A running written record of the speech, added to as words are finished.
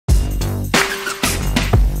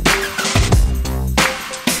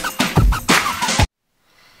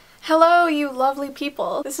you lovely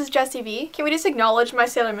people. This is Jessie V. Can we just acknowledge my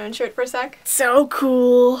Sailor Moon shirt for a sec? So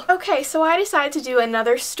cool. Okay, so I decided to do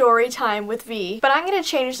another story time with V, but I'm gonna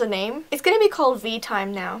change the name. It's gonna be called V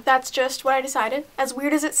Time now. That's just what I decided. As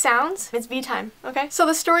weird as it sounds, it's V Time, okay? So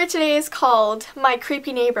the story today is called My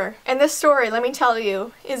Creepy Neighbor. And this story, let me tell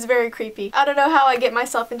you, is very creepy. I don't know how I get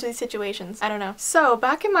myself into these situations. I don't know. So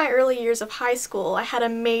back in my early years of high school, I had a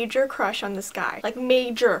major crush on this guy. Like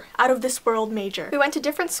major, out of this world major. We went to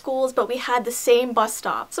different schools, but we had the same bus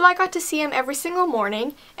stop. So I got to see him every single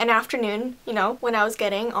morning and afternoon, you know, when I was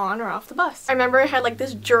getting on or off the bus. I remember I had like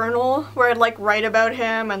this journal where I'd like write about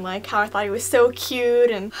him and like how I thought he was so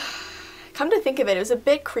cute, and come to think of it, it was a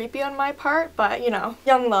bit creepy on my part, but you know,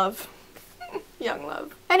 young love. Young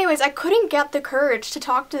love. Anyways, I couldn't get the courage to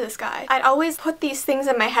talk to this guy. I'd always put these things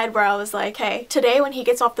in my head where I was like, hey, today when he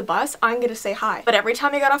gets off the bus, I'm gonna say hi. But every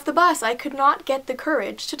time he got off the bus, I could not get the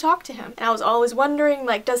courage to talk to him. And I was always wondering,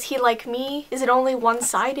 like, does he like me? Is it only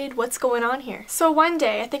one-sided? What's going on here? So one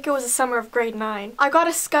day, I think it was the summer of grade 9, I got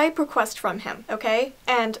a Skype request from him, okay?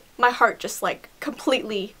 And my heart just like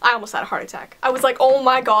completely, I almost had a heart attack. I was like, oh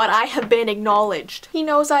my god, I have been acknowledged. He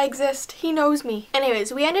knows I exist. He knows me.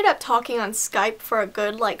 Anyways, we ended up talking on Skype for a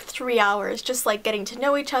good like 3 hours, just like getting to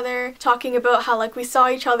know each other, talking about how like we saw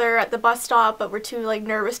each other at the bus stop but we're too like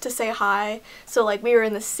nervous to say hi, so like we were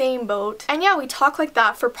in the same boat. And yeah, we talked like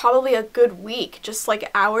that for probably a good week, just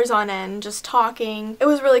like hours on end, just talking. It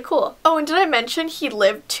was really cool. Oh, and did I mention he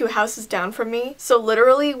lived 2 houses down from me? So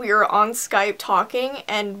literally we were on Skype talking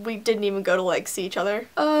and we didn't even go to like see each other.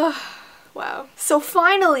 Wow. So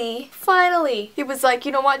finally, he was like,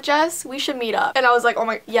 you know what, Jess? We should meet up. And I was like, oh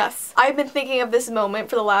my, yes. I've been thinking of this moment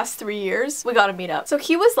for the last 3 years. We gotta meet up. So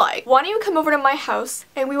he was like, why don't you come over to my house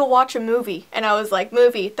and we will watch a movie? And I was like,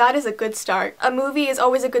 movie, that is a good start. A movie is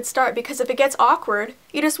always a good start because if it gets awkward,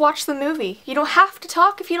 you just watch the movie. You don't have to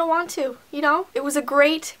talk if you don't want to, you know? It was a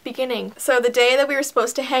great beginning. So the day that we were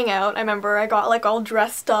supposed to hang out, I remember I got like all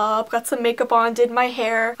dressed up, got some makeup on, did my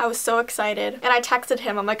hair. I was so excited. And I texted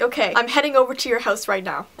him, I'm like, okay, I'm heading over to your house right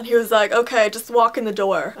now. And he was like, okay, just walk in the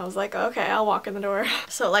door. I was like, okay, I'll walk in the door.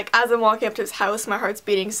 So like as I'm walking up to his house, my heart's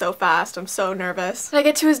beating so fast, I'm so nervous. And I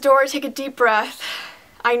get to his door, take a deep breath.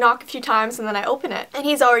 I knock a few times and then I open it. And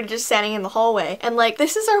he's already just standing in the hallway. And like,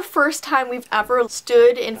 this is our first time we've ever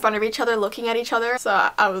stood in front of each other looking at each other.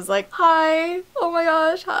 So I was like, hi. Oh my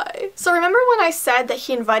gosh, hi. So remember when I said that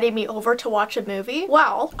he invited me over to watch a movie?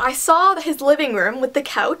 Well, I saw his living room with the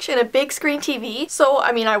couch and a big screen TV. So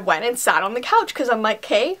I mean, I went and sat on the couch because I'm like,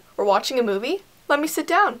 okay, we're watching a movie. Let me sit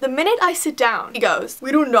down. The minute I sit down, he goes,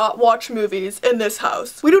 we do not watch movies in this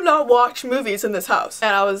house. We do not watch movies in this house.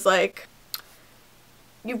 And I was like,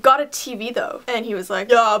 you've got a TV though. And he was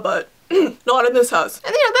like, yeah, but not in this house.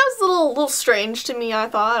 And you know, that was a little strange to me, I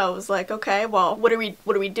thought. I was like, okay, well, what are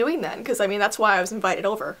we doing then? Because I mean, that's why I was invited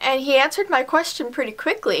over. And he answered my question pretty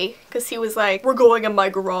quickly because he was like, we're going in my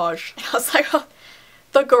garage. And I was like, oh,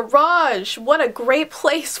 the garage! What a great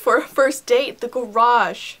place for a first date, the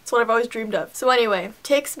garage. It's what I've always dreamed of. So anyway,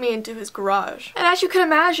 takes me into his garage. And as you can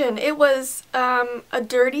imagine, it was a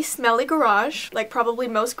dirty, smelly garage, like probably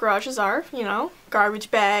most garages are, you know.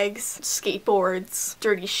 Garbage bags, skateboards,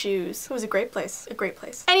 dirty shoes. It was a great place. A great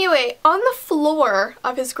place. Anyway, on the floor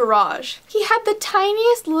of his garage, he had the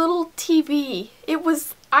tiniest little TV. It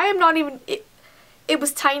was, I am not even, it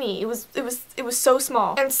was tiny. It was so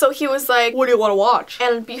small. And so he was like, what do you want to watch?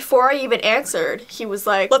 And before I even answered, he was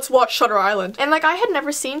like, let's watch Shutter Island. And like, I had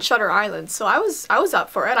never seen Shutter Island, so I was up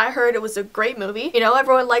for it. I heard it was a great movie. You know,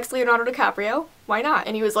 everyone likes Leonardo DiCaprio. Why not?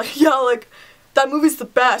 And he was like, yeah, like, that movie's the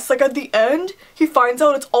best. Like at the end, he finds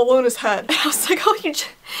out it's all in his head. And I was like, oh,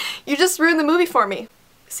 you just ruined the movie for me.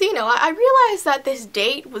 So, you know, I realized that this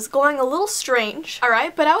date was going a little strange,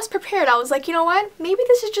 alright? But I was prepared. I was like, you know what? Maybe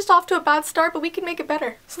this is just off to a bad start, but we can make it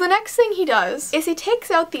better. So the next thing he does is he takes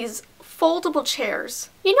out these foldable chairs.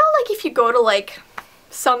 You know, like if you go to like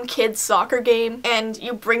some kid's soccer game and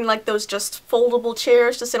you bring like those just foldable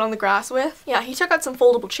chairs to sit on the grass with? Yeah, he took out some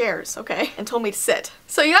foldable chairs, okay, and told me to sit.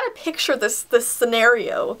 So you gotta picture this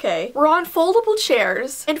scenario, okay? We're on foldable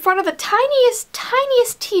chairs in front of the tiniest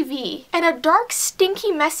TV and a dark,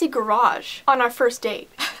 stinky, messy garage on our first date.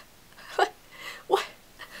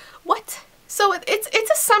 What? So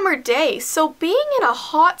it's a summer day, so being in a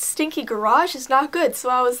hot, stinky garage is not good. So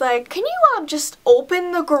I was like, can you just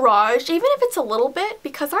open the garage, even if it's a little bit?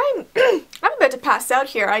 Because I'm I'm about to pass out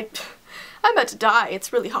here. I'm about to die.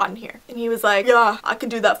 It's really hot in here. And he was like, yeah, I can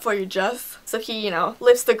do that for you, Jess. So he, you know,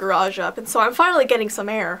 lifts the garage up. And so I'm finally getting some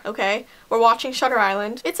air, okay? We're watching Shutter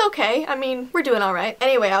Island. It's okay. I mean, we're doing all right.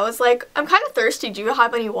 Anyway, I was like, I'm kind of thirsty. Do you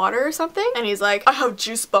have any water or something? And he's like, I have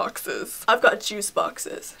juice boxes. I've got juice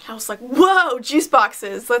boxes. I was like, whoa, juice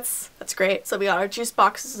boxes. That's great. So we got our juice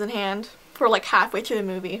boxes in hand. We're like halfway through the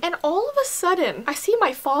movie. And all of a sudden, I see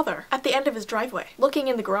my father at the end of his driveway looking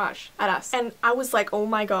in the garage at us. And I was like, oh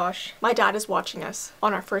my gosh, my dad is watching us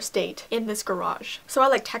on our first date in this garage. So I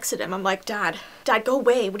like texted him. I'm like, Dad, go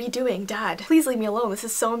away. What are you doing? Dad, please leave me alone. This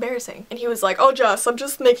is so embarrassing. And he was like, oh, Jess, I'm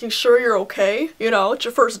just making sure you're okay. You know, it's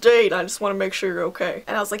your first date. I just want to make sure you're okay.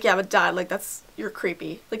 And I was like, yeah, but Dad, like you're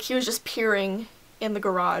creepy. Like he was just peering in the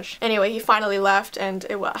garage. Anyway, he finally left and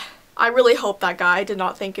I really hope that guy did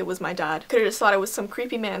not think it was my dad. Could have just thought it was some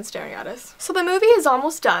creepy man staring at us. So the movie is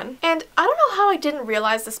almost done, and I don't know how I didn't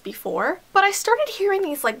realize this before, but I started hearing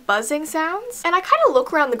these like buzzing sounds, and I kind of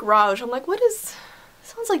look around the garage. I'm like,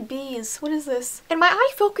 sounds like bees. What is this? And my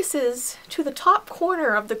eye focuses to the top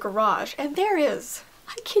corner of the garage, and there is,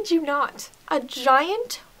 I kid you not, a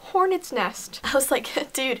giant hornet's nest. I was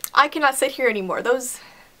like, dude, I cannot sit here anymore. Those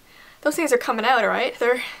things are coming out, alright?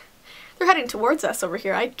 They're heading towards us over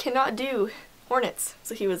here. I cannot do hornets.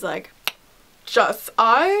 So he was like, Jess,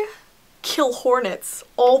 I kill hornets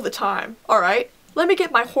all the time, alright? Let me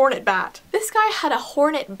get my hornet bat. This guy had a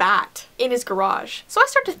hornet bat in his garage. So I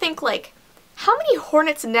start to think like, how many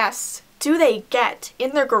hornets' nests do they get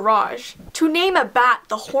in their garage to name a bat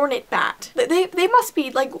the hornet bat? They must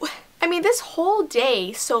be like, I mean, this whole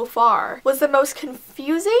day so far was the most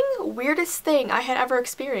confusing, weirdest thing I had ever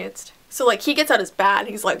experienced. So like he gets out his bat and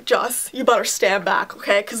he's like, Jess, you better stand back,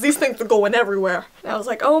 okay? Because these things are going everywhere. And I was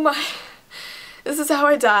like, oh my, this is how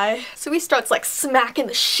I die. So he starts like smacking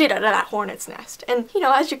the shit out of that hornet's nest. And you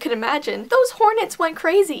know, as you can imagine, those hornets went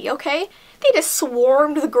crazy, okay? They just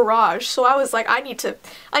swarmed the garage. So I was like, I need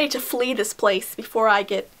to flee this place before I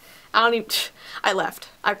left.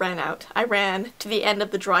 I ran out. I ran to the end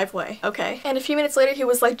of the driveway, okay? And a few minutes later he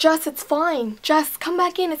was like, Jess, it's fine. Jess, come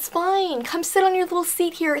back in, it's fine. Come sit on your little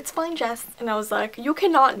seat here, it's fine, Jess. And I was like, you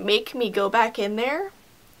cannot make me go back in there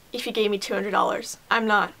if you gave me $200. I'm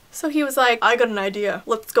not. So he was like, I got an idea.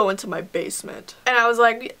 Let's go into my basement. And I was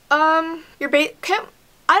like, can we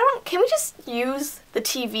just use the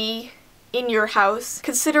TV in your house,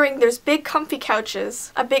 considering there's big comfy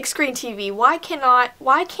couches, a big screen TV? Why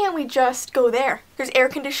can't we just go there? There's air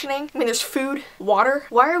conditioning, I mean there's food, water.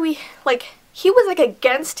 Why are we, like, he was like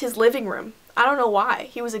against his living room. I don't know why.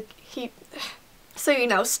 So you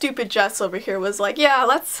know, stupid Jess over here was like, yeah,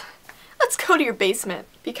 let's go to your basement,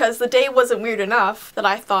 because the day wasn't weird enough that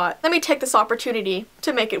I thought, let me take this opportunity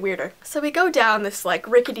to make it weirder. So we go down this like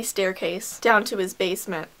rickety staircase down to his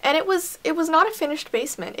basement, and it was not a finished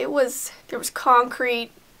basement. There was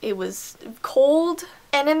concrete, it was cold,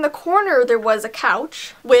 and in the corner there was a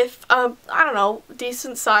couch with I don't know,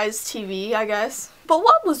 decent sized TV, I guess. But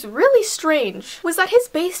what was really strange was that his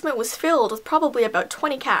basement was filled with probably about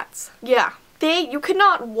 20 cats. Yeah. You could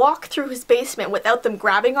not walk through his basement without them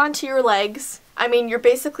grabbing onto your legs. I mean, you're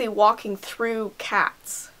basically walking through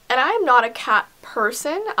cats. And I am not a cat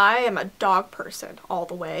person, I am a dog person all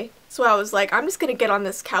the way. So I was like, I'm just gonna get on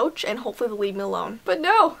this couch and hopefully they'll leave me alone. But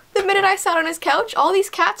no, the minute I sat on his couch, all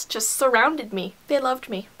these cats just surrounded me. They loved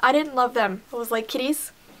me. I didn't love them. I was like,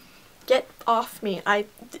 kitties, get off me.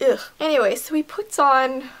 Ugh. Anyway, so he puts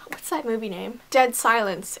on, what's that movie name? Dead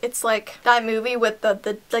Silence. It's like that movie with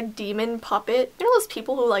the like demon puppet. You know those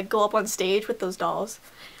people who like go up on stage with those dolls?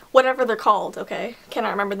 Whatever they're called, okay?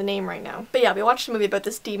 Cannot remember the name right now. But yeah, we watched a movie about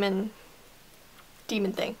this demon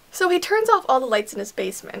thing. So he turns off all the lights in his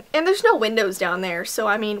basement, and there's no windows down there, so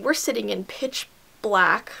I mean, we're sitting in pitch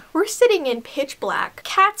black. We're sitting in pitch black.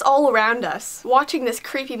 Cats all around us, watching this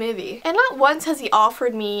creepy movie. And not once has he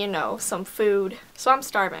offered me, you know, some food. So I'm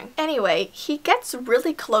starving. Anyway, he gets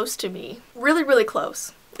really close to me. Really, really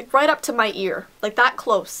close. Like right up to my ear. Like that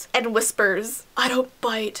close. And whispers, I don't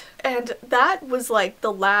bite. And that was like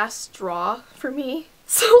the last straw for me.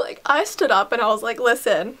 So like I stood up and I was like,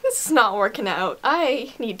 listen, this is not working out.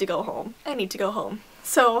 I need to go home. I need to go home.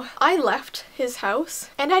 So I left his house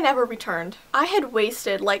and I never returned. I had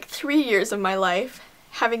wasted like 3 years of my life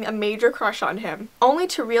having a major crush on him, only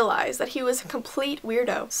to realize that he was a complete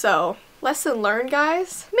weirdo. So lesson learned,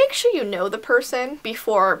 guys. Make sure you know the person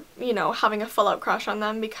before, you know, having a full-out crush on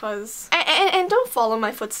them, because and don't follow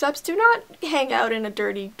my footsteps. Do not hang out in a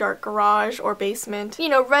dirty, dark garage or basement. You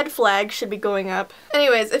know, red flags should be going up.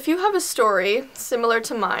 Anyways, if you have a story similar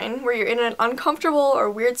to mine where you're in an uncomfortable or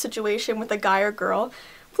weird situation with a guy or girl,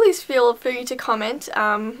 please feel free to comment.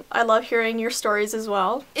 I love hearing your stories as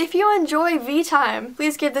well. If you enjoy V Time,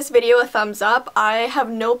 please give this video a thumbs up. I have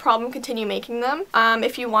no problem continue making them.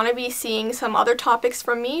 If you want to be seeing some other topics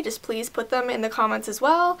from me, just please put them in the comments as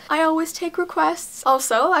well. I always take requests.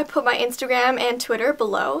 Also, I put my Instagram and Twitter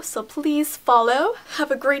below, so please follow.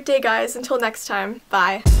 Have a great day, guys. Until next time.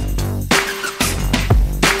 Bye.